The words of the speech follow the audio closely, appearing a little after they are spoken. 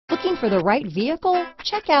Looking for the right vehicle?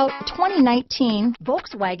 Check out 2019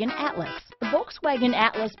 Volkswagen Atlas. The Volkswagen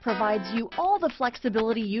Atlas provides you all the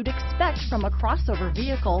flexibility you'd expect from a crossover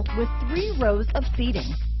vehicle with 3 rows of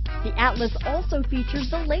seating. The Atlas also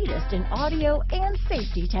features the latest in audio and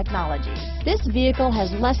safety technology. This vehicle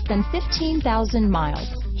has less than 15,000 miles.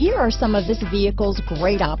 Here are some of this vehicle's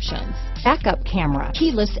great options: backup camera,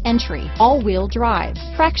 keyless entry, all-wheel drive,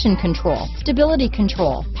 traction control, stability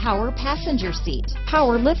control, power passenger seat,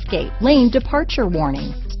 power liftgate, lane departure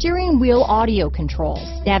warning, steering wheel audio controls,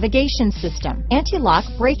 navigation system, anti-lock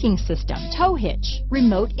braking system, tow hitch,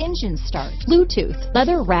 remote engine start, Bluetooth,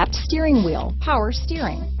 leather-wrapped steering wheel, power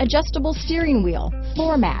steering, adjustable steering wheel,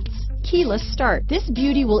 floor mats, keyless start. This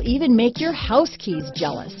beauty will even make your house keys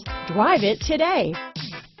jealous. Drive it today.